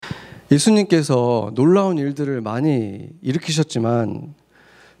예수님께서 놀라운 일들을 많이 일으키셨지만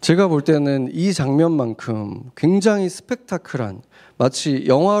제가 볼 때는 이 장면만큼 굉장히 스펙타클한, 마치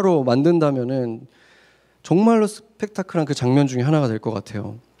영화로 만든다면은 정말로 스펙타클한 그 장면 중에 하나가 될 것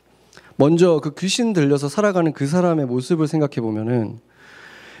같아요. 먼저 그 귀신 들려서 살아가는 그 사람의 모습을 생각해 보면은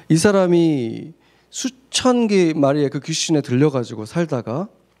이 사람이 수천 개 마리의 그 귀신에 들려가지고 살다가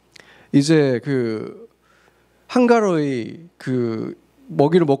이제 그 한가로이 그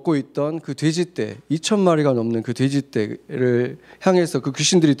먹이를 먹고 있던 그 돼지떼 2,000마리가 넘는 그 돼지떼를 향해서 그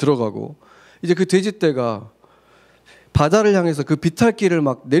귀신들이 들어가고 이제 그 돼지떼가 바다를 향해서 그 비탈길을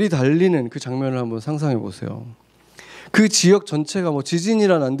막 내리달리는 그 장면을 한번 상상해 보세요. 그 지역 전체가 뭐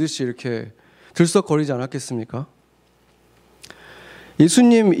지진이라 난 듯이 이렇게 들썩거리지 않았겠습니까?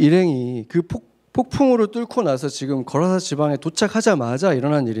 예수님 일행이 그 폭풍우를 뚫고 나서 지금 거라사 지방에 도착하자마자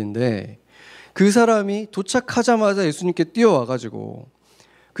일어난 일인데 그 사람이 도착하자마자 예수님께 뛰어와가지고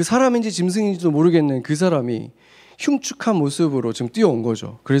그 사람인지 짐승인지도 모르겠는 그 사람이 흉측한 모습으로 지금 뛰어온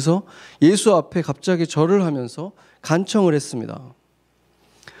거죠. 그래서 예수 앞에 갑자기 절을 하면서 간청을 했습니다.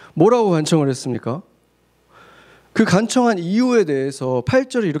 뭐라고 간청을 했습니까? 그 간청한 이유에 대해서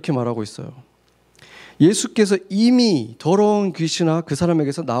 8절이 이렇게 말하고 있어요. 예수께서 이미 더러운 귀신아 그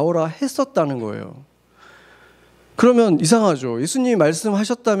사람에게서 나오라 했었다는 거예요. 그러면 이상하죠. 예수님이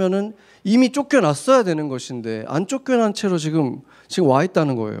말씀하셨다면은 이미 쫓겨났어야 되는 것인데 안 쫓겨난 채로 지금 와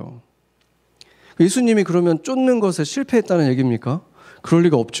있다는 거예요. 예수님이 그러면 쫓는 것에 실패했다는 얘기입니까? 그럴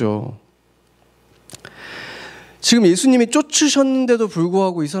리가 없죠. 지금 예수님이 쫓으셨는데도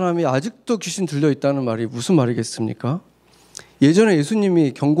불구하고 이 사람이 아직도 귀신 들려 있다는 말이 무슨 말이겠습니까? 예전에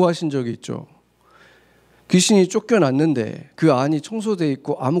예수님이 경고하신 적이 있죠. 귀신이 쫓겨났는데 그 안이 청소되어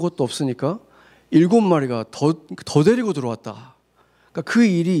있고 아무것도 없으니까 7마리가 더 데리고 들어왔다. 그러니까 그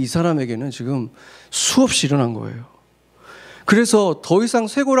일이 이 사람에게는 지금 수없이 일어난 거예요. 그래서 더 이상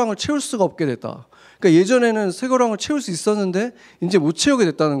쇠고랑을 채울 수가 없게 됐다. 그러니까 예전에는 쇠고랑을 채울 수 있었는데 이제 못 채우게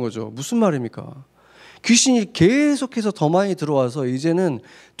됐다는 거죠. 무슨 말입니까? 귀신이 계속해서 더 많이 들어와서 이제는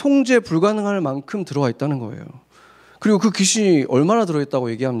통제 불가능할 만큼 들어와 있다는 거예요. 그리고 그 귀신이 얼마나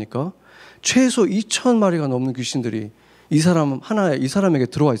들어있다고 얘기합니까? 최소 2,000마리가 넘는 귀신들이 이 사람에게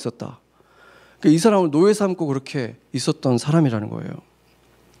들어와 있었다. 이 사람을 노예 삼고 그렇게 있었던 사람이라는 거예요.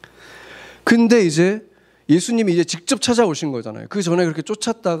 근데 이제 예수님이 이제 직접 찾아오신 거잖아요. 그 전에 그렇게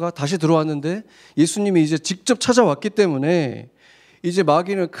쫓았다가 다시 들어왔는데 예수님이 이제 직접 찾아왔기 때문에 이제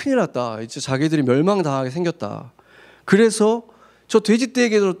마귀는 큰일 났다. 이제 자기들이 멸망당하게 생겼다. 그래서 저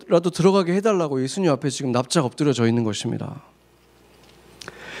돼지떼에게라도 들어가게 해달라고 예수님 앞에 지금 납작 엎드려져 있는 것입니다.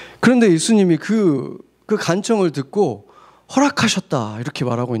 그런데 예수님이 그 간청을 듣고 허락하셨다. 이렇게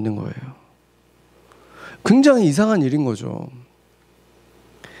말하고 있는 거예요. 굉장히 이상한 일인 거죠.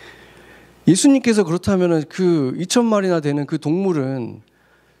 예수님께서 그렇다면 그 2,000마리나 되는 그 동물은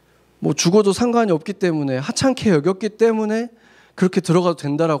뭐 죽어도 상관이 없기 때문에 하찮게 여겼기 때문에 그렇게 들어가도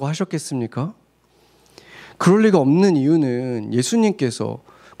된다라고 하셨겠습니까? 그럴 리가 없는 이유는 예수님께서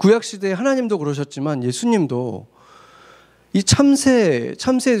구약시대에 하나님도 그러셨지만 예수님도 이 참새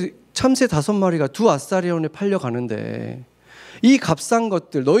 5마리가 2 아사리온에 팔려가는데 이 값싼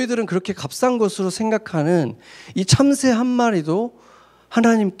것들, 너희들은 그렇게 값싼 것으로 생각하는 이 참새 1마리도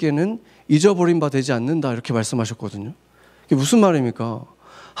하나님께는 잊어버린 바 되지 않는다 이렇게 말씀하셨거든요. 이게 무슨 말입니까?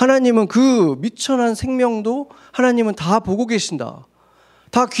 하나님은 그 미천한 생명도 하나님은 다 보고 계신다.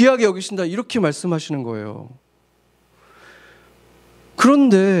 다 귀하게 여기신다. 이렇게 말씀하시는 거예요.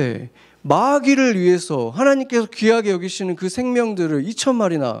 그런데 마귀를 위해서 하나님께서 귀하게 여기시는 그 생명들을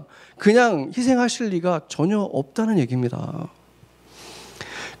 2,000마리나 그냥 희생하실 리가 전혀 없다는 얘기입니다.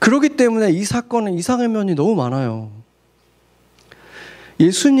 그렇기 때문에 이 사건은 이상한 면이 너무 많아요.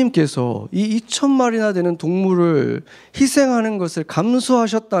 예수님께서 이 2,000마리나 되는 동물을 희생하는 것을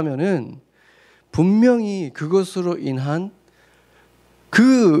감수하셨다면은 분명히 그것으로 인한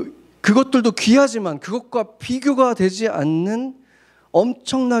그것들도 귀하지만 그것과 비교가 되지 않는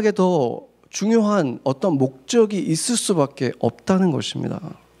엄청나게 더 중요한 어떤 목적이 있을 수밖에 없다는 것입니다.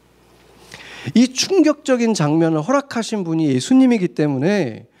 이 충격적인 장면을 허락하신 분이 예수님이기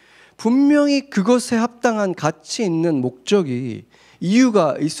때문에 분명히 그것에 합당한 가치 있는 목적이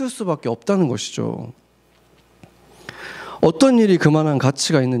이유가 있을 수밖에 없다는 것이죠. 어떤 일이 그만한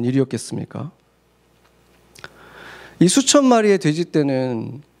가치가 있는 일이었겠습니까? 이 수천 마리의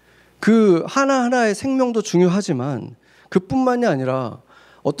돼지떼는 그 하나하나의 생명도 중요하지만 그뿐만이 아니라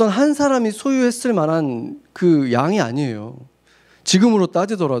어떤 한 사람이 소유했을 만한 그 양이 아니에요. 지금으로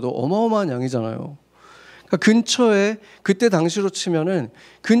따지더라도 어마어마한 양이잖아요. 그러니까 근처에 그때 당시로 치면은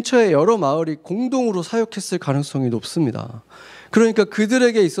근처에 여러 마을이 공동으로 사육했을 가능성이 높습니다. 그러니까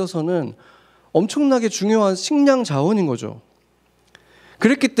그들에게 있어서는 엄청나게 중요한 식량 자원인 거죠.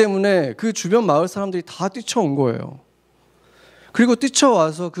 그랬기 때문에 그 주변 마을 사람들이 다 뛰쳐온 거예요. 그리고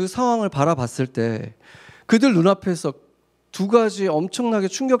뛰쳐와서 그 상황을 바라봤을 때 그들 눈앞에서 두 가지 엄청나게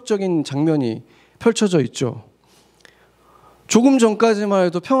충격적인 장면이 펼쳐져 있죠. 조금 전까지만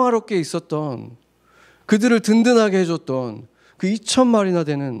해도 평화롭게 있었던, 그들을 든든하게 해줬던 그 2,000마리나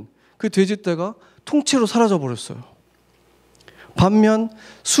되는 그 돼지떼가 통째로 사라져 버렸어요. 반면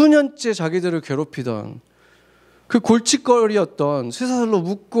수년째 자기들을 괴롭히던, 그 골칫거리였던, 쇠사슬로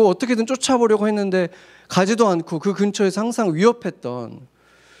묶고 어떻게든 쫓아보려고 했는데 가지도 않고 그 근처에서 항상 위협했던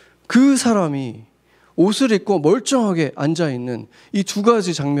그 사람이 옷을 입고 멀쩡하게 앉아있는 이 두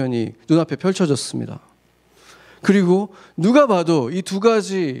가지 장면이 눈앞에 펼쳐졌습니다. 그리고 누가 봐도 이 두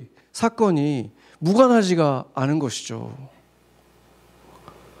가지 사건이 무관하지가 않은 것이죠.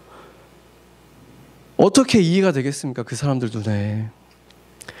 어떻게 이해가 되겠습니까? 그 사람들 눈에.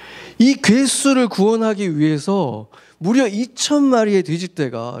 이 괴수를 구원하기 위해서 무려 2,000마리의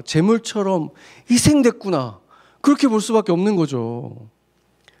돼지떼가 제물처럼 희생됐구나, 그렇게 볼 수밖에 없는 거죠.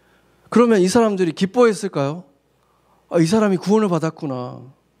 그러면 이 사람들이 기뻐했을까요? 이 사람이 구원을 받았구나,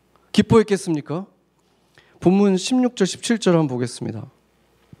 기뻐했겠습니까? 본문 16절 17절 한번 보겠습니다.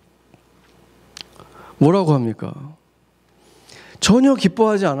 뭐라고 합니까? 전혀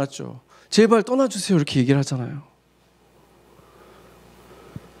기뻐하지 않았죠. 제발 떠나주세요, 이렇게 얘기를 하잖아요.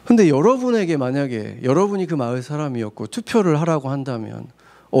 근데 여러분에게 만약에 여러분이 그 마을 사람이었고 투표를 하라고 한다면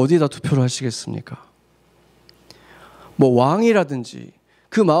어디다 투표를 하시겠습니까? 뭐 왕이라든지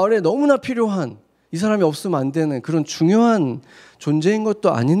그 마을에 너무나 필요한, 이 사람이 없으면 안 되는 그런 중요한 존재인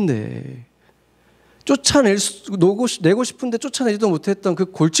것도 아닌데 내고 싶은데 쫓아내지도 못했던 그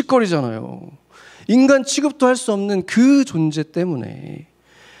골칫거리잖아요. 인간 취급도 할 수 없는 그 존재 때문에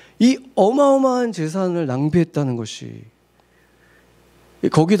이 어마어마한 재산을 낭비했다는 것이,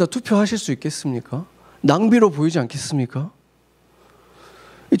 거기다 투표하실 수 있겠습니까? 낭비로 보이지 않겠습니까?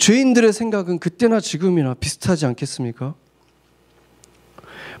 죄인들의 생각은 그때나 지금이나 비슷하지 않겠습니까?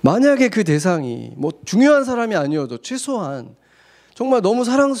 만약에 그 대상이 뭐 중요한 사람이 아니어도 최소한 정말 너무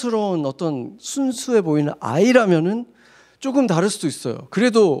사랑스러운 어떤 순수해 보이는 아이라면은 조금 다를 수도 있어요.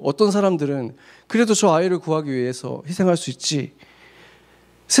 그래도 어떤 사람들은 그래도 저 아이를 구하기 위해서 희생할 수 있지,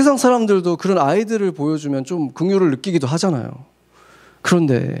 세상 사람들도 그런 아이들을 보여주면 좀 긍휼을 느끼기도 하잖아요.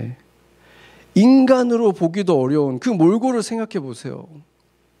 그런데 인간으로 보기도 어려운 그 몰골을 생각해 보세요.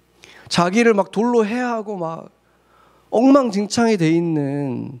 자기를 막 돌로 해하고 막 엉망진창이 돼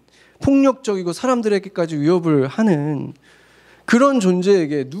있는, 폭력적이고 사람들에게까지 위협을 하는 그런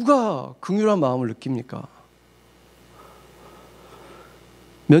존재에게 누가 긍휼한 마음을 느낍니까?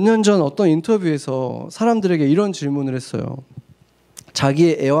 몇 년 전 어떤 인터뷰에서 사람들에게 이런 질문을 했어요.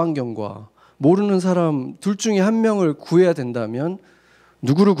 자기의 애완견과 모르는 사람 둘 중에 한 명을 구해야 된다면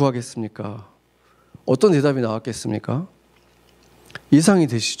누구를 구하겠습니까? 어떤 대답이 나왔겠습니까? 예상이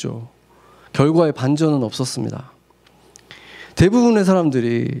되시죠? 결과에 반전은 없었습니다. 대부분의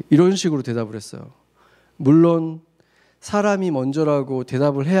사람들이 이런 식으로 대답을 했어요. 물론 사람이 먼저라고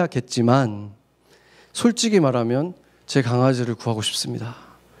대답을 해야겠지만 솔직히 말하면 제 강아지를 구하고 싶습니다,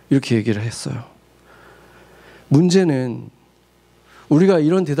 이렇게 얘기를 했어요. 문제는 우리가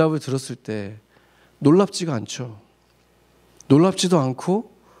이런 대답을 들었을 때 놀랍지가 않죠. 놀랍지도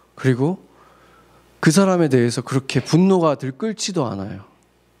않고, 그리고 그 사람에 대해서 그렇게 분노가 들끓지도 않아요.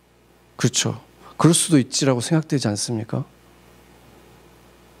 그렇죠. 그럴 수도 있지라고 생각되지 않습니까?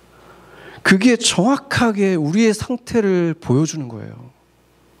 그게 정확하게 우리의 상태를 보여주는 거예요.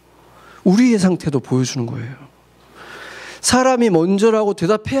 우리의 상태도 보여주는 거예요. 사람이 먼저라고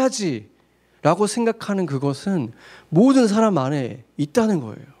대답해야지 라고 생각하는 그것은 모든 사람 안에 있다는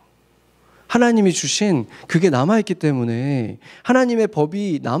거예요. 하나님이 주신 그게 남아있기 때문에 하나님의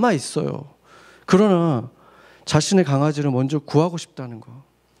법이 남아있어요. 그러나 자신의 강아지를 먼저 구하고 싶다는 거,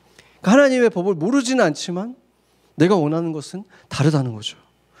 그러니까 하나님의 법을 모르지는 않지만 내가 원하는 것은 다르다는 거죠.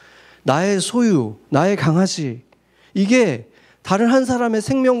 나의 소유, 나의 강아지, 이게 다른 한 사람의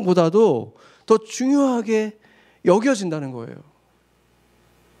생명보다도 더 중요하게 여겨진다는 거예요.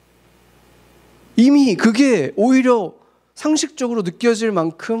 이미 그게 오히려 상식적으로 느껴질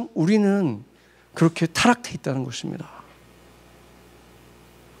만큼 우리는 그렇게 타락돼 있다는 것입니다.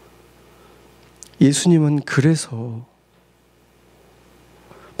 예수님은 그래서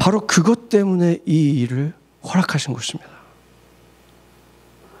바로 그것 때문에 이 일을 허락하신 것입니다.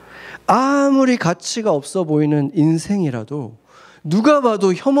 아무리 가치가 없어 보이는 인생이라도, 누가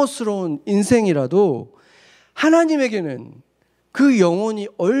봐도 혐오스러운 인생이라도 하나님에게는 그 영혼이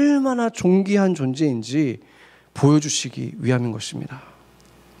얼마나 존귀한 존재인지 보여주시기 위함인 것입니다.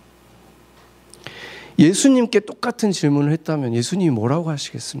 예수님께 똑같은 질문을 했다면 예수님이 뭐라고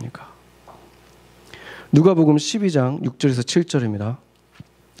하시겠습니까? 누가복음 12장 6절에서 7절입니다.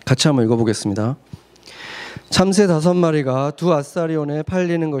 같이 한번 읽어보겠습니다. 참새 5마리가 두 아사리온에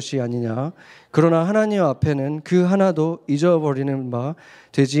팔리는 것이 아니냐. 그러나 하나님 앞에는 그 하나도 잊어버리는 바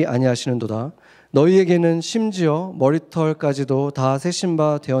되지 아니하시는도다. 너희에게는 심지어 머리털까지도 다 세신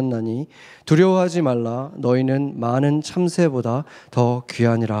바 되었나니 두려워하지 말라. 너희는 많은 참새보다 더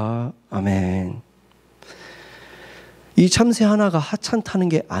귀하니라. 아멘. 이 참새 하나가 하찮다는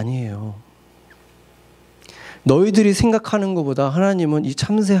게 아니에요. 너희들이 생각하는 것보다 하나님은 이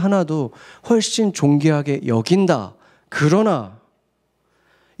참새 하나도 훨씬 존귀하게 여긴다. 그러나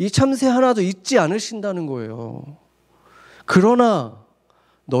이 참새 하나도 잊지 않으신다는 거예요. 그러나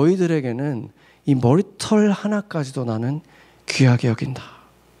너희들에게는 이 머리털 하나까지도 나는 귀하게 여긴다.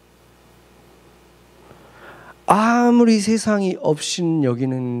 아무리 세상이 업신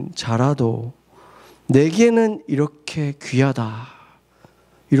여기는 자라도 내게는 이렇게 귀하다.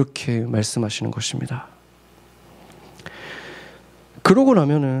 이렇게 말씀하시는 것입니다. 그러고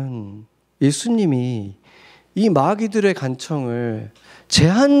나면은 예수님이 이 마귀들의 간청을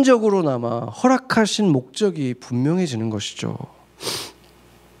제한적으로나마 허락하신 목적이 분명해지는 것이죠.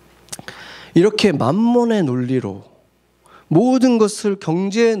 이렇게 만몬의 논리로 모든 것을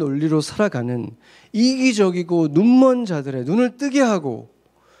경제의 논리로 살아가는 이기적이고 눈먼 자들의 눈을 뜨게 하고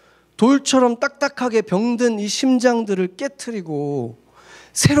돌처럼 딱딱하게 병든 이 심장들을 깨트리고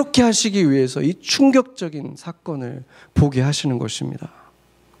새롭게 하시기 위해서 이 충격적인 사건을 보게 하시는 것입니다.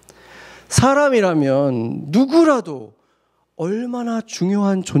 사람이라면 누구라도 얼마나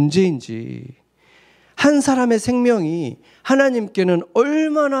중요한 존재인지, 한 사람의 생명이 하나님께는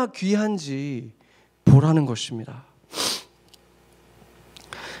얼마나 귀한지 보라는 것입니다.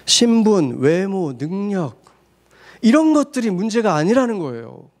 신분, 외모, 능력 이런 것들이 문제가 아니라는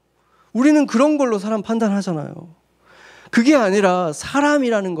거예요. 우리는 그런 걸로 사람 판단하잖아요. 그게 아니라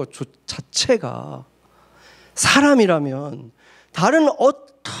사람이라는 것 자체가 사람이라면 다른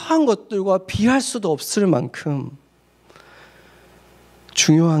어떠한 것들과 비할 수도 없을 만큼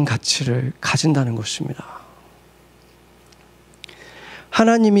중요한 가치를 가진다는 것입니다.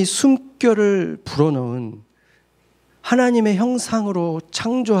 하나님이 숨결을 불어넣은 하나님의 형상으로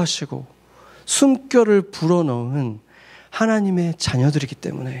창조하시고 숨결을 불어넣은 하나님의 자녀들이기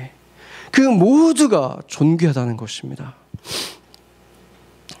때문에 그 모두가 존귀하다는 것입니다.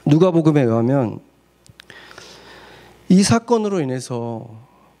 누가복음에 의하면 이 사건으로 인해서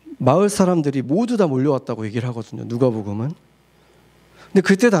마을 사람들이 모두 다 몰려왔다고 얘기를 하거든요. 누가복음은. 근데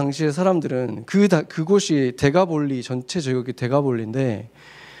그때 당시에 사람들은 그곳이 데가볼리, 전체 지역이 데가볼리인데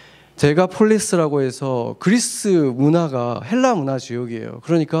데가폴리스라고 해서 그리스 문화가 헬라 문화 지역이에요.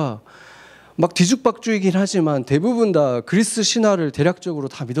 그러니까 막 뒤죽박죽이긴 하지만 대부분 다 그리스 신화를 대략적으로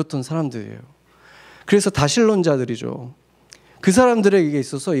다 믿었던 사람들이에요. 그래서 다신론자들이죠. 그 사람들에게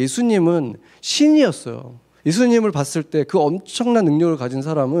있어서 예수님은 신이었어요. 예수님을 봤을 때 그 엄청난 능력을 가진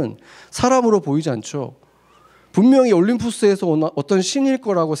사람은 사람으로 보이지 않죠. 분명히 올림푸스에서 온 어떤 신일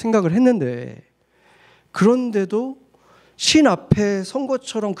거라고 생각을 했는데, 그런데도 신 앞에 선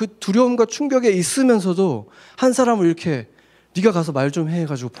것처럼 그 두려움과 충격에 있으면서도 한 사람을 이렇게 네가 가서 말 좀 해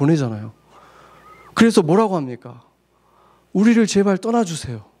해가지고 보내잖아요. 그래서 뭐라고 합니까? 우리를 제발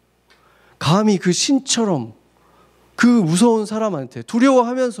떠나주세요. 감히 그 신처럼 그 무서운 사람한테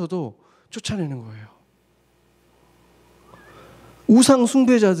두려워하면서도 쫓아내는 거예요. 우상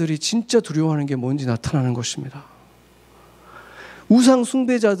숭배자들이 진짜 두려워하는 게 뭔지 나타나는 것입니다. 우상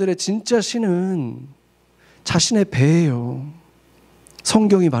숭배자들의 진짜 신은 자신의 배예요.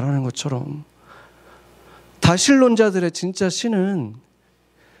 성경이 말하는 것처럼. 다신론자들의 진짜 신은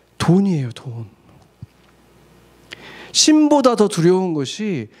돈이에요, 돈. 신보다 더 두려운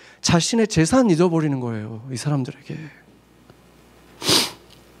것이 자신의 재산 잊어버리는 거예요, 이 사람들에게.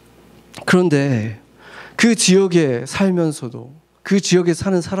 그런데 그 지역에 살면서도, 그 지역에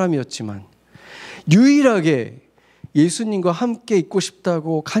사는 사람이었지만 유일하게 예수님과 함께 있고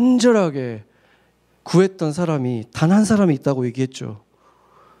싶다고 간절하게 구했던 사람이 단 한 사람이 있다고 얘기했죠.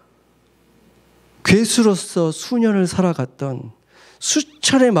 괴수로서 수년을 살아갔던,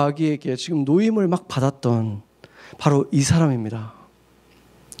 수차례 마귀에게 지금 노임을 막 받았던 바로 이 사람입니다.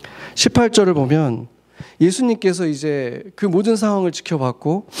 18절을 보면 예수님께서 이제 그 모든 상황을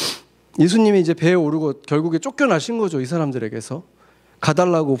지켜봤고 예수님이 이제 배에 오르고 결국에 쫓겨나신 거죠. 이 사람들에게서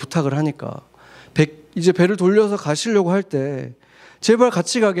가달라고 부탁을 하니까 이제 배를 돌려서 가시려고 할 때 제발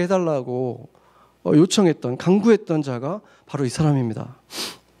같이 가게 해달라고 요청했던, 강구했던 자가 바로 이 사람입니다.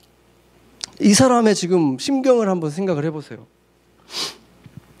 이 사람의 지금 심경을 한번 생각을 해보세요.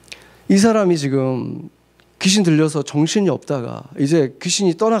 이 사람이 지금 귀신 들려서 정신이 없다가 이제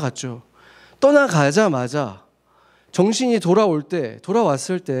귀신이 떠나갔죠. 떠나가자마자 정신이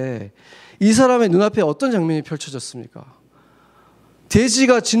돌아왔을 때 이 사람의 눈앞에 어떤 장면이 펼쳐졌습니까?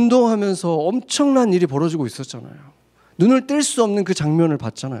 대지가 진동하면서 엄청난 일이 벌어지고 있었잖아요. 눈을 뗄 수 없는 그 장면을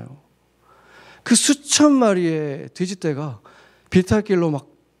봤잖아요. 그 수천 마리의 돼지떼가 비탈길로 막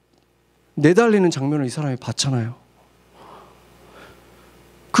내달리는 장면을 이 사람이 봤잖아요.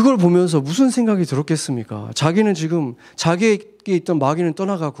 그걸 보면서 무슨 생각이 들었겠습니까? 자기는 지금 자기에게 있던 마귀는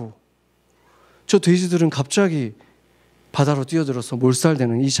떠나가고 저 돼지들은 갑자기 바다로 뛰어들어서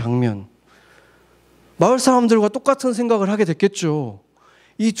몰살되는 이 장면. 마을 사람들과 똑같은 생각을 하게 됐겠죠.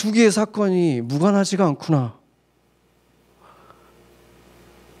 이 두 개의 사건이 무관하지가 않구나.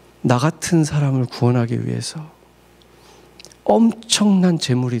 나 같은 사람을 구원하기 위해서 엄청난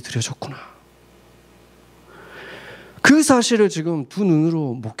재물이 들여졌구나. 그 사실을 지금 두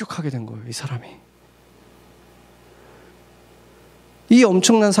눈으로 목격하게 된 거예요, 이 사람이. 이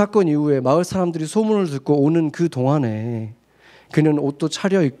엄청난 사건 이후에 마을 사람들이 소문을 듣고 오는 그 동안에 그는 옷도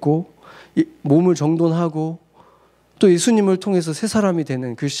차려입고 몸을 정돈하고 또 예수님을 통해서 새 사람이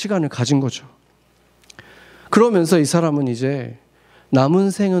되는 그 시간을 가진 거죠. 그러면서 이 사람은 이제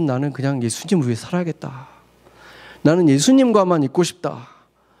남은 생은 나는 그냥 예수님 위해 살아야겠다. 나는 예수님과만 있고 싶다.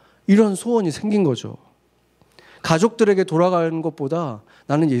 이런 소원이 생긴 거죠. 가족들에게 돌아가는 것보다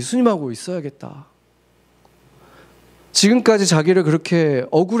나는 예수님하고 있어야겠다. 지금까지 자기를 그렇게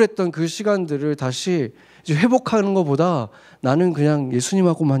억울했던 그 시간들을 다시 이제 회복하는 것보다 나는 그냥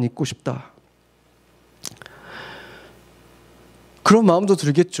예수님하고만 있고 싶다. 그런 마음도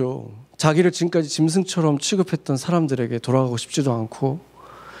들겠죠. 자기를 지금까지 짐승처럼 취급했던 사람들에게 돌아가고 싶지도 않고,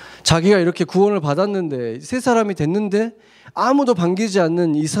 자기가 이렇게 구원을 받았는데 새 사람이 됐는데 아무도 반기지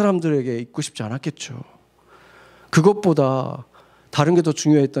않는 이 사람들에게 있고 싶지 않았겠죠. 그것보다 다른 게 더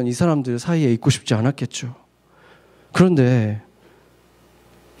중요했던 이 사람들 사이에 있고 싶지 않았겠죠. 그런데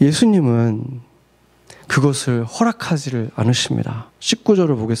예수님은 그것을 허락하지를 않으십니다.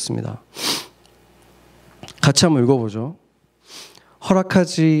 19절을 보겠습니다. 같이 한번 읽어보죠.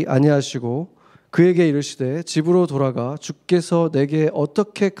 허락하지 아니하시고 그에게 이르시되 집으로 돌아가 주께서 내게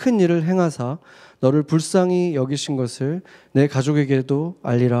어떻게 큰 일을 행하사 너를 불쌍히 여기신 것을 내 가족에게도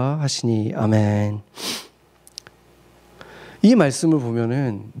알리라 하시니. 아멘. 이 말씀을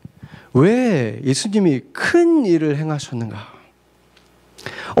보면은 왜 예수님이 큰 일을 행하셨는가,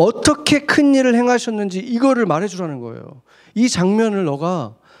 어떻게 큰 일을 행하셨는지 이거를 말해주라는 거예요. 이 장면을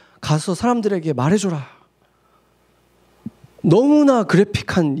너가 가서 사람들에게 말해줘라. 너무나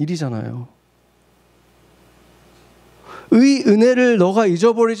그래픽한 일이잖아요. 의 은혜를 너가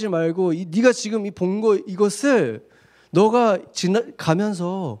잊어버리지 말고 네가 지금 본 거 이것을 너가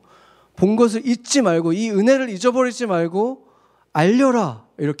가면서 본 것을 잊지 말고 이 은혜를 잊어버리지 말고 알려라,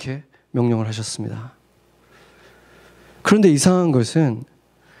 이렇게 명령을 하셨습니다. 그런데 이상한 것은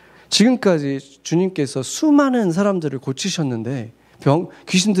지금까지 주님께서 수많은 사람들을 고치셨는데,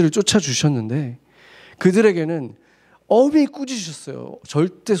 귀신들을 쫓아주셨는데 그들에게는 엄히 꾸짖으셨어요.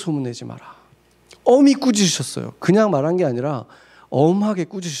 절대 소문내지 마라. 엄히 꾸짖으셨어요. 그냥 말한 게 아니라 엄하게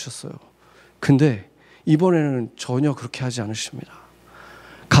꾸짖으셨어요. 근데 이번에는 전혀 그렇게 하지 않으십니다.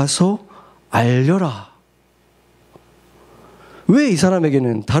 가서 알려라. 왜 이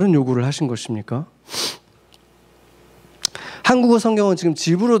사람에게는 다른 요구를 하신 것입니까? 한국어 성경은 지금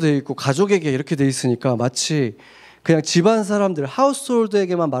집으로 되어 있고 가족에게 이렇게 되어 있으니까 마치 그냥 집안 사람들,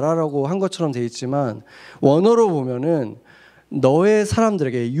 하우스홀드에게만 말하라고 한 것처럼 되어 있지만, 원어로 보면은 너의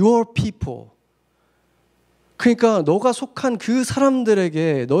사람들에게, your people, 그러니까 너가 속한 그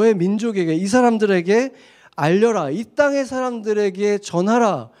사람들에게, 너의 민족에게, 이 사람들에게 알려라, 이 땅의 사람들에게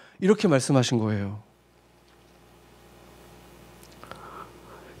전하라, 이렇게 말씀하신 거예요.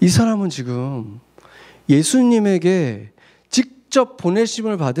 이 사람은 지금 예수님에게 직접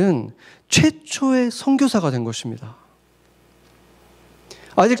보내심을 받은 최초의 선교사가 된 것입니다.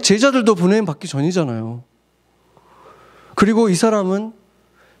 아직 제자들도 보냄 받기 전이잖아요. 그리고 이 사람은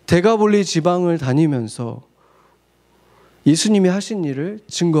데가볼리 지방을 다니면서 예수님이 하신 일을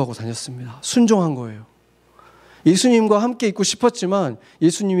증거하고 다녔습니다. 순종한 거예요. 예수님과 함께 있고 싶었지만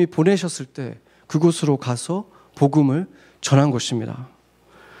예수님이 보내셨을 때 그곳으로 가서 복음을 전한 것입니다.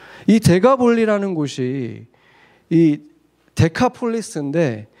 이 데가볼리라는 곳이 이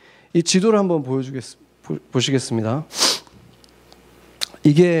데카폴리스인데, 이 지도를 한번 보시겠습니다.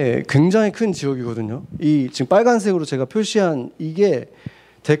 이게 굉장히 큰 지역이거든요. 이 지금 빨간색으로 제가 표시한 이게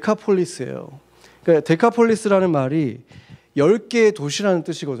데카폴리스예요. 그러니까 데카폴리스라는 말이 10개의 도시라는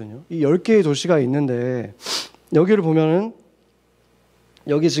뜻이거든요. 이 10개의 도시가 있는데, 여기를 보면은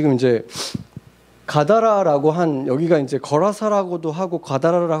여기 지금 이제 가다라라고 한, 여기가 이제 거라사라고도 하고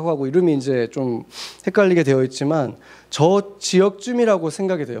가다라라고 하고 이름이 이제 좀 헷갈리게 되어 있지만 저 지역쯤이라고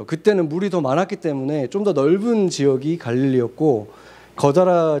생각이 돼요. 그때는 물이 더 많았기 때문에 좀 더 넓은 지역이 갈릴리였고,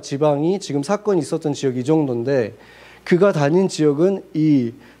 거다라 지방이 지금 사건이 있었던 지역이 이 정도인데, 그가 다닌 지역은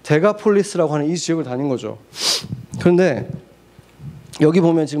이 데가폴리스라고 하는 이 지역을 다닌 거죠. 그런데 여기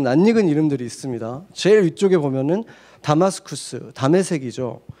보면 지금 낯익은 이름들이 있습니다. 제일 위쪽에 보면은 다마스쿠스,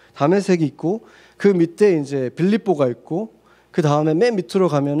 다메섹이죠. 다메섹이 있고 그 밑에 이제 빌립보가 있고 그 다음에 맨 밑으로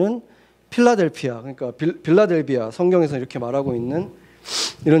가면은 필라델피아, 그러니까 빌라델비아, 성경에서 이렇게 말하고 있는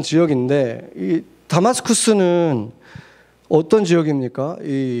이런 지역인데, 이 다마스쿠스는 어떤 지역입니까?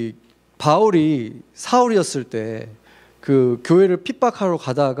 이 바울이 사울이었을 때 그 교회를 핍박하러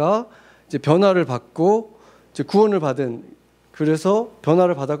가다가 이제 변화를 받고 이제 구원을 받은, 그래서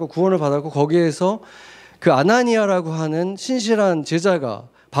변화를 받았고 구원을 받았고 거기에서 그 아나니아라고 하는 신실한 제자가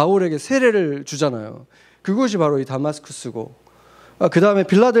바울에게 세례를 주잖아요. 그곳이 바로 이 다마스쿠스고, 그 다음에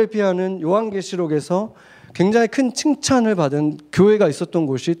빌라델피아는 요한계시록에서 굉장히 큰 칭찬을 받은 교회가 있었던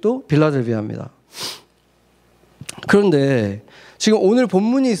곳이 또 빌라델비아입니다. 그런데 지금 오늘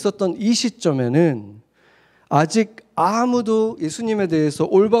본문이 있었던 이 시점에는 아직 아무도 예수님에 대해서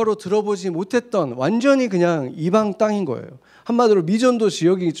올바로 들어보지 못했던 완전히 그냥 이방 땅인 거예요. 한마디로 미전도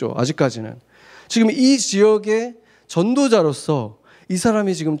지역이죠. 아직까지는. 지금 이 지역의 전도자로서 이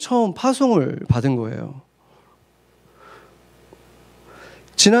사람이 지금 처음 파송을 받은 거예요.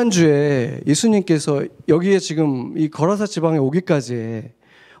 지난주에 예수님께서 여기에 지금 이 거라사 지방에 오기까지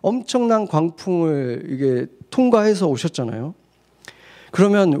엄청난 광풍을 이게 통과해서 오셨잖아요.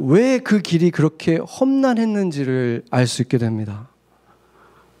 그러면 왜 그 길이 그렇게 험난했는지를 알 수 있게 됩니다.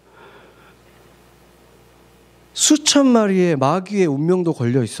 수천 마리의 마귀의 운명도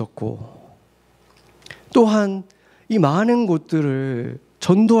걸려 있었고, 또한 이 많은 곳들을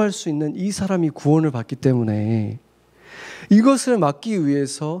전도할 수 있는 이 사람이 구원을 받기 때문에 이것을 막기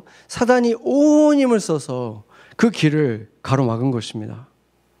위해서 사단이 온 힘을 써서 그 길을 가로막은 것입니다.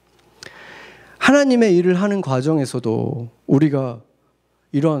 하나님의 일을 하는 과정에서도 우리가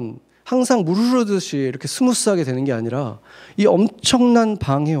이런 항상 물 흐르듯이 이렇게 스무스하게 되는 게 아니라 이 엄청난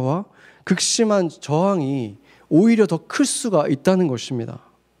방해와 극심한 저항이 오히려 더 클 수가 있다는 것입니다.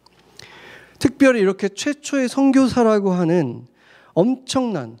 특별히 이렇게 최초의 선교사라고 하는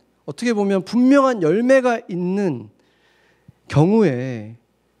엄청난, 어떻게 보면 분명한 열매가 있는 경우에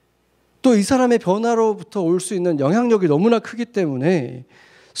또 이 사람의 변화로부터 올 수 있는 영향력이 너무나 크기 때문에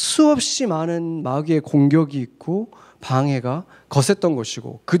수없이 많은 마귀의 공격이 있고 방해가 거셌던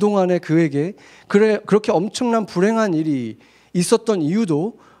것이고, 그동안에 그에게 그렇게 엄청난 불행한 일이 있었던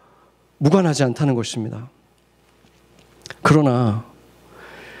이유도 무관하지 않다는 것입니다. 그러나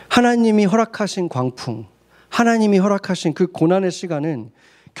하나님이 허락하신 광풍, 하나님이 허락하신 그 고난의 시간은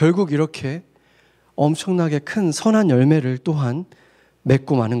결국 이렇게 엄청나게 큰 선한 열매를 또한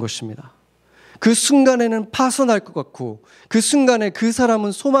맺고 마는 것입니다. 그 순간에는 파선할 것 같고, 그 순간에 그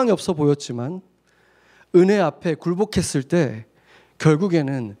사람은 소망이 없어 보였지만 은혜 앞에 굴복했을 때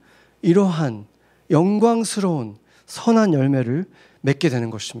결국에는 이러한 영광스러운 선한 열매를 맺게 되는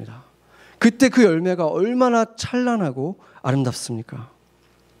것입니다. 그때 그 열매가 얼마나 찬란하고 아름답습니까?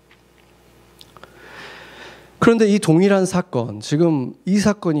 그런데 이 동일한 사건, 지금 이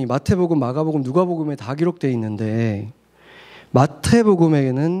사건이 마태복음, 마가복음, 누가복음에 다 기록되어 있는데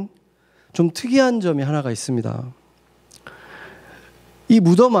마태복음에는 좀 특이한 점이 하나가 있습니다. 이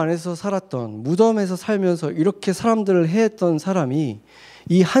무덤 안에서 살았던, 무덤에서 살면서 이렇게 사람들을 해했던 사람이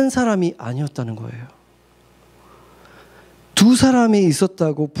이 한 사람이 아니었다는 거예요. 두 사람이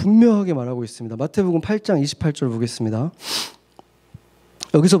있었다고 분명하게 말하고 있습니다. 마태복음 8장 28절 보겠습니다.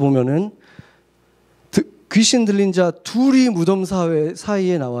 여기서 보면은 귀신 들린 자 둘이 무덤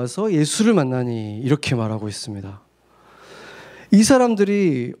사이에 나와서 예수를 만나니 이렇게 말하고 있습니다. 이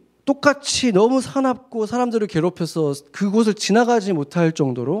사람들이 똑같이 너무 사납고 사람들을 괴롭혀서 그곳을 지나가지 못할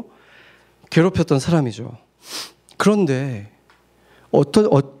정도로 괴롭혔던 사람이죠. 그런데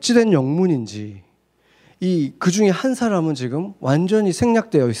어찌된 영문인지 그 중에 한 사람은 지금 완전히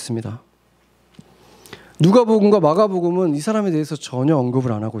생략되어 있습니다. 누가복음과 마가복음은 이 사람에 대해서 전혀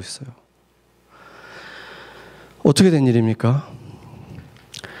언급을 안 하고 있어요. 어떻게 된 일입니까?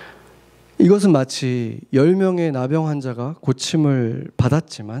 이것은 마치 10명의 나병 환자가 고침을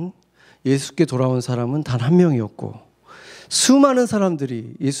받았지만 예수께 돌아온 사람은 단 한 명이었고, 수많은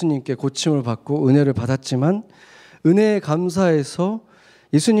사람들이 예수님께 고침을 받고 은혜를 받았지만 은혜에 감사해서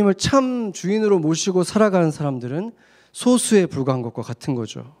예수님을 참 주인으로 모시고 살아가는 사람들은 소수에 불과한 것과 같은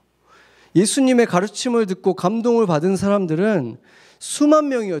거죠. 예수님의 가르침을 듣고 감동을 받은 사람들은 수만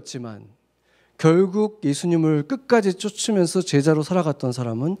명이었지만 결국 예수님을 끝까지 쫓으면서 제자로 살아갔던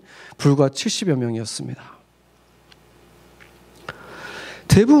사람은 불과 70여 명이었습니다.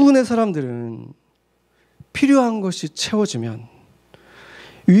 대부분의 사람들은 필요한 것이 채워지면,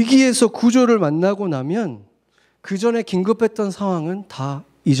 위기에서 구조를 만나고 나면 그 전에 긴급했던 상황은 다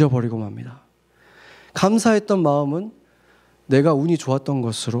잊어버리고 맙니다. 감사했던 마음은 내가 운이 좋았던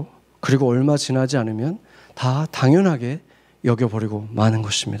것으로, 그리고 얼마 지나지 않으면 다 당연하게 여겨버리고 마는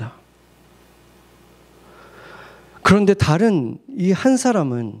것입니다. 그런데 다른 이 한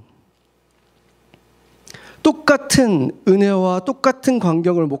사람은 똑같은 은혜와 똑같은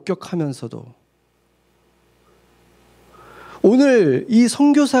광경을 목격하면서도 오늘 이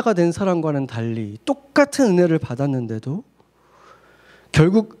선교사가 된 사람과는 달리 똑같은 은혜를 받았는데도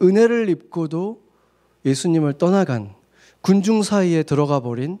결국 은혜를 입고도 예수님을 떠나간 군중 사이에 들어가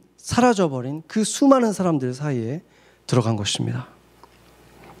버린, 사라져 버린 그 수많은 사람들 사이에 들어간 것입니다.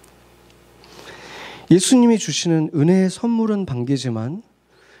 예수님이 주시는 은혜의 선물은 반기지만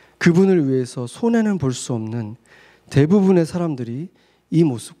그분을 위해서 손해는 볼 수 없는 대부분의 사람들이 이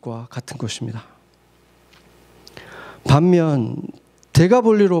모습과 같은 것입니다. 반면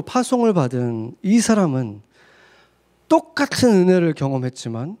대가볼리로 파송을 받은 이 사람은 똑같은 은혜를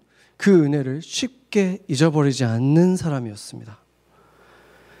경험했지만 그 은혜를 쉽게 잊어버리지 않는 사람이었습니다.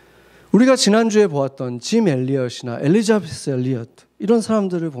 우리가 지난주에 보았던 짐 엘리엇이나 엘리자베스 엘리엇, 이런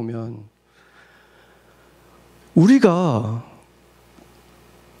사람들을 보면 우리가,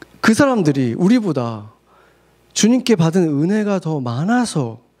 그 사람들이 우리보다 주님께 받은 은혜가 더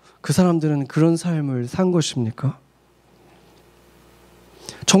많아서 그 사람들은 그런 삶을 산 것입니까?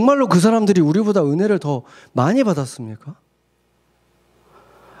 정말로 그 사람들이 우리보다 은혜를 더 많이 받았습니까?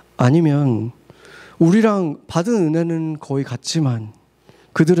 아니면 우리랑 받은 은혜는 거의 같지만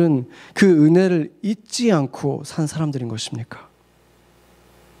그들은 그 은혜를 잊지 않고 산 사람들인 것입니까?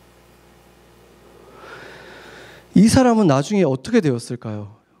 이 사람은 나중에 어떻게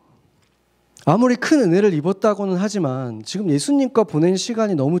되었을까요? 아무리 큰 은혜를 입었다고는 하지만 지금 예수님과 보낸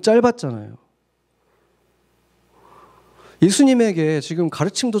시간이 너무 짧았잖아요. 예수님에게 지금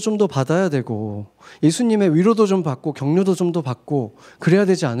가르침도 좀 더 받아야 되고 예수님의 위로도 좀 받고 격려도 좀 더 받고 그래야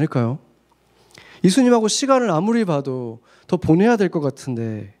되지 않을까요? 예수님하고 시간을 아무리 봐도 더 보내야 될 것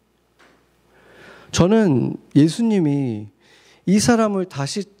같은데, 저는 예수님이 이 사람을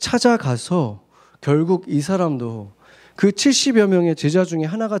다시 찾아가서 결국 이 사람도 그 70여 명의 제자 중에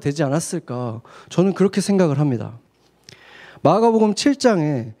하나가 되지 않았을까, 저는 그렇게 생각을 합니다. 마가복음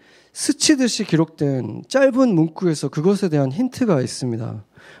 7장에 스치듯이 기록된 짧은 문구에서 그것에 대한 힌트가 있습니다.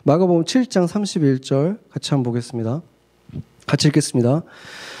 마가복음 7장 31절 같이 한번 보겠습니다. 같이 읽겠습니다.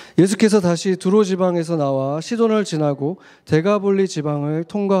 예수께서 다시 두로 지방에서 나와 시돈을 지나고 데가볼리 지방을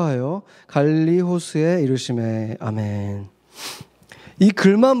통과하여 갈릴리 호수에 이르시매. 아멘. 이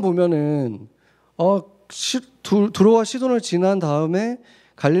글만 보면은 두로와 시돈을 지난 다음에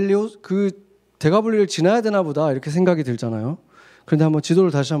갈릴리 그 데가볼리를 지나야 되나 보다 이렇게 생각이 들잖아요. 그런데 한번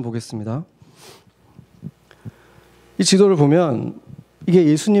지도를 다시 한번 보겠습니다. 이 지도를 보면 이게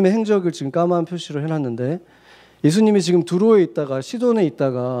예수님의 행적을 지금 까만 표시로 해놨는데, 예수님이 지금 두로에 있다가 시돈에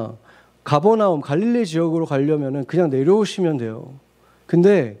있다가 가버나움 갈릴리 지역으로 가려면은 그냥 내려오시면 돼요.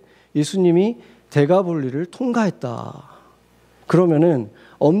 근데 예수님이 데가볼리를 통과했다. 그러면은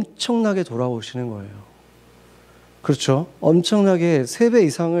엄청나게 돌아오시는 거예요. 그렇죠? 엄청나게 3배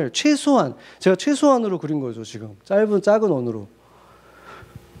이상을 최소한, 제가 최소한으로 그린 거죠, 지금. 작은 원으로.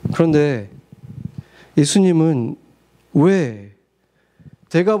 그런데 예수님은 왜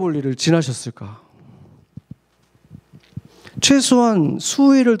데가볼리를 지나셨을까? 최소한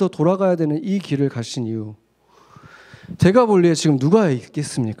수일을 더 돌아가야 되는 이 길을 가신 이유, 데가볼리에 지금 누가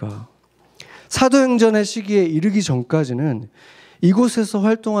있겠습니까? 사도행전의 시기에 이르기 전까지는 이곳에서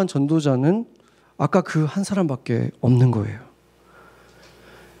활동한 전도자는 아까 그 한 사람밖에 없는 거예요.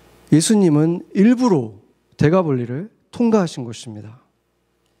 예수님은 일부러 데가볼리를 통과하신 것입니다.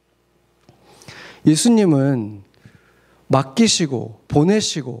 예수님은 맡기시고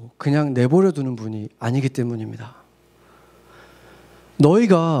보내시고 그냥 내버려 두는 분이 아니기 때문입니다.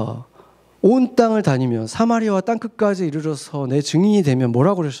 너희가 온 땅을 다니며 사마리아와 땅끝까지 이르러서 내 증인이 되면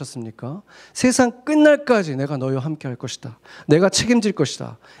뭐라고 그러셨습니까? 세상 끝날까지 내가 너희와 함께 할 것이다. 내가 책임질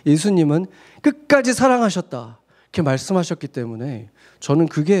것이다. 예수님은 끝까지 사랑하셨다. 이렇게 말씀하셨기 때문에 저는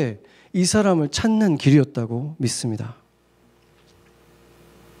그게 이 사람을 찾는 길이었다고 믿습니다.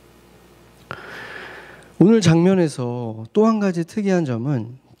 오늘 장면에서 또 한 가지 특이한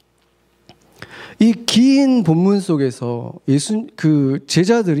점은 이 긴 본문 속에서 그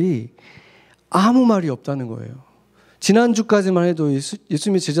제자들이 아무 말이 없다는 거예요. 지난주까지만 해도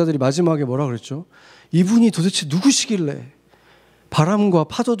예수님의 제자들이 마지막에 뭐라 그랬죠? 이분이 도대체 누구시길래 바람과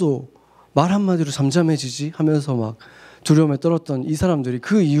파도도 말 한마디로 잠잠해지지? 하면서 막 두려움에 떨었던 이 사람들이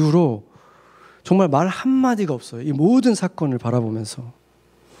그 이후로 정말 말 한마디가 없어요. 이 모든 사건을 바라보면서.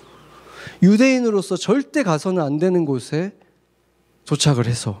 유대인으로서 절대 가서는 안 되는 곳에 도착을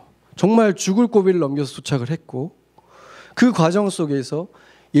해서 정말 죽을 고비를 넘겨서 도착을 했고, 그 과정 속에서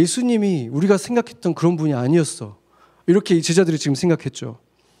예수님이 우리가 생각했던 그런 분이 아니었어. 이렇게 이 제자들이 지금 생각했죠.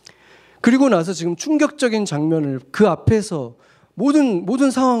 그리고 나서 지금 충격적인 장면을 그 앞에서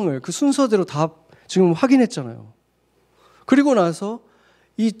모든 상황을 그 순서대로 다 지금 확인했잖아요. 그리고 나서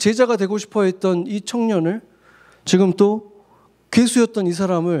이 제자가 되고 싶어 했던 이 청년을 지금 또 괴수였던 이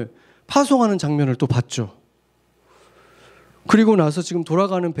사람을 파송하는 장면을 또 봤죠. 그리고 나서 지금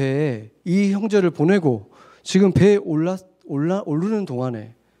돌아가는 배에 이 형제를 보내고 지금 배에 오르는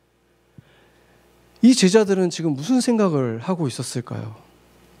동안에 이 제자들은 지금 무슨 생각을 하고 있었을까요?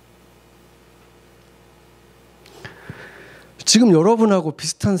 지금 여러분하고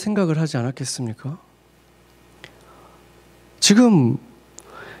비슷한 생각을 하지 않았겠습니까? 지금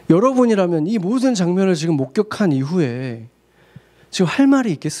여러분이라면 이 모든 장면을 지금 목격한 이후에 지금 할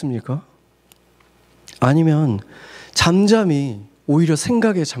말이 있겠습니까? 아니면 잠잠히 오히려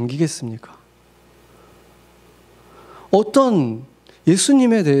생각에 잠기겠습니까? 어떤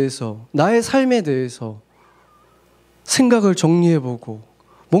예수님에 대해서, 나의 삶에 대해서 생각을 정리해보고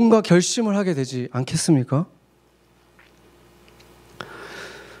뭔가 결심을 하게 되지 않겠습니까?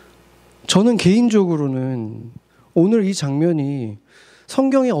 저는 개인적으로는 오늘 이 장면이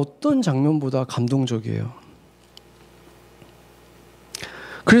성경의 어떤 장면보다 감동적이에요.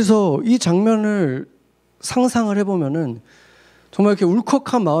 그래서 이 장면을 상상을 해보면은 정말 이렇게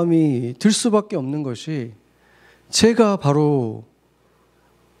울컥한 마음이 들 수밖에 없는 것이, 제가 바로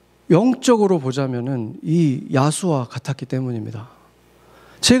영적으로 보자면은 이 야수와 같았기 때문입니다.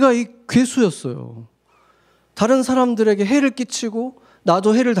 제가 이 괴수였어요. 다른 사람들에게 해를 끼치고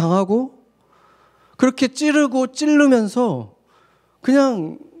나도 해를 당하고 그렇게 찌르고 찔르면서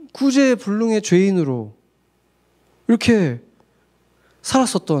그냥 구제불능의 죄인으로 이렇게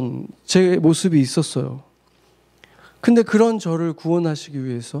살았었던 제 모습이 있었어요. 근데 그런 저를 구원하시기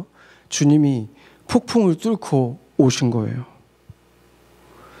위해서 주님이 폭풍을 뚫고 오신 거예요.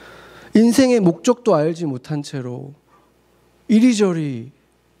 인생의 목적도 알지 못한 채로 이리저리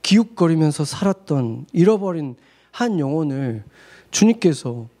기웃거리면서 살았던 잃어버린 한 영혼을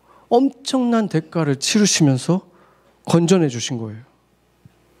주님께서 엄청난 대가를 치르시면서 건져내 주신 거예요.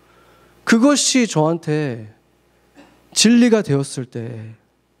 그것이 저한테 진리가 되었을 때,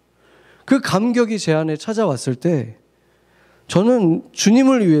 그 감격이 제 안에 찾아왔을 때, 저는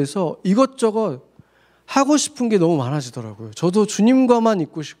주님을 위해서 이것저것 하고 싶은 게 너무 많아지더라고요. 저도 주님과만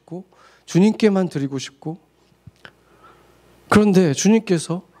있고 싶고 주님께만 드리고 싶고, 그런데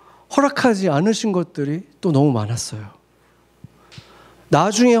주님께서 허락하지 않으신 것들이 또 너무 많았어요.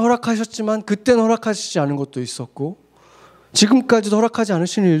 나중에 허락하셨지만 그때는 허락하시지 않은 것도 있었고, 지금까지도 허락하지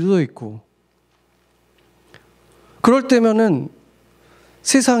않으시는 일도 있고, 그럴 때면은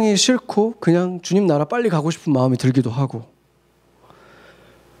세상이 싫고 그냥 주님 나라 빨리 가고 싶은 마음이 들기도 하고,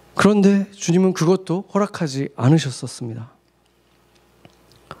 그런데 주님은 그것도 허락하지 않으셨었습니다.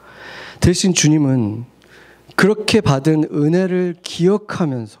 대신 주님은 그렇게 받은 은혜를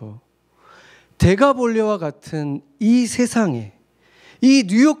기억하면서 데가볼리아와 같은 이 세상에, 이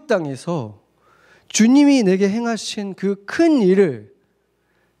뉴욕 땅에서 주님이 내게 행하신 그 큰 일을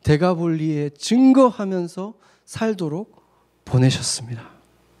데가볼리에 증거하면서 살도록 보내셨습니다.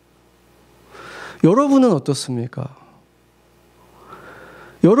 여러분은 어떻습니까?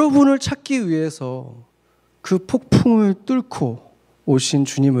 여러분을 찾기 위해서 그 폭풍을 뚫고 오신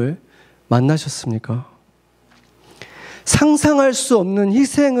주님을 만나셨습니까? 상상할 수 없는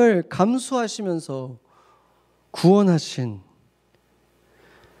희생을 감수하시면서 구원하신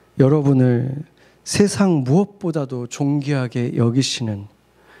여러분을 세상 무엇보다도 존귀하게 여기시는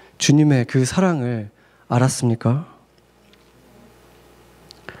주님의 그 사랑을 알았습니까?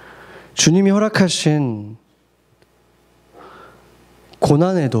 주님이 허락하신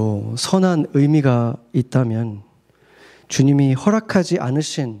고난에도 선한 의미가 있다면, 주님이 허락하지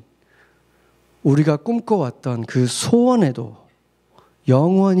않으신 우리가 꿈꿔왔던 그 소원에도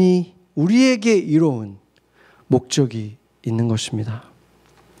영원히 우리에게 이로운 목적이 있는 것입니다.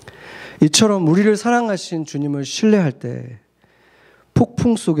 이처럼 우리를 사랑하신 주님을 신뢰할 때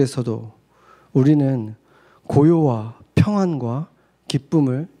폭풍 속에서도 우리는 고요와 평안과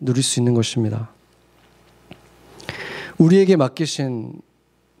기쁨을 누릴 수 있는 것입니다. 우리에게 맡기신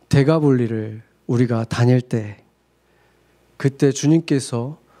데가볼리를 우리가 다닐 때, 그때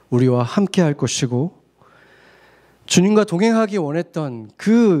주님께서 우리와 함께 할 것이고, 주님과 동행하기 원했던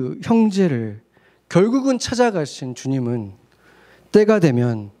그 형제를 결국은 찾아가신 주님은 때가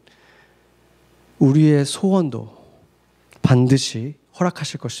되면 우리의 소원도 반드시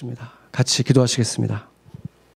허락하실 것입니다. 같이 기도하시겠습니다.